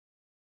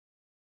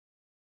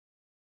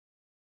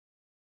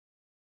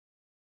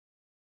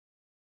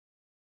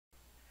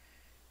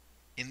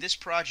In this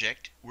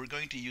project, we're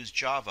going to use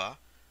Java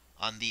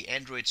on the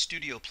Android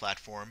Studio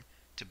platform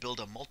to build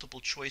a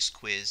multiple choice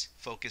quiz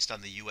focused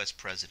on the US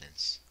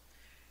presidents.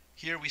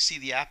 Here we see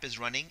the app is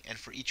running, and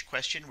for each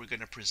question we're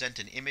going to present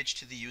an image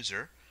to the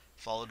user,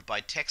 followed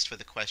by text for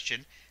the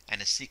question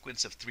and a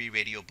sequence of 3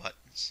 radio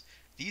buttons.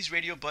 These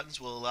radio buttons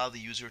will allow the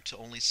user to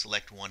only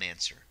select one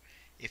answer.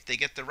 If they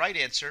get the right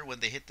answer when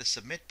they hit the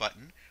submit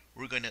button,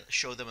 we're going to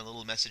show them a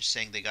little message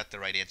saying they got the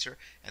right answer,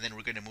 and then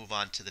we're going to move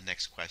on to the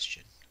next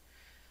question.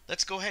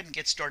 Let's go ahead and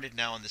get started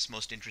now on this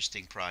most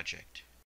interesting project.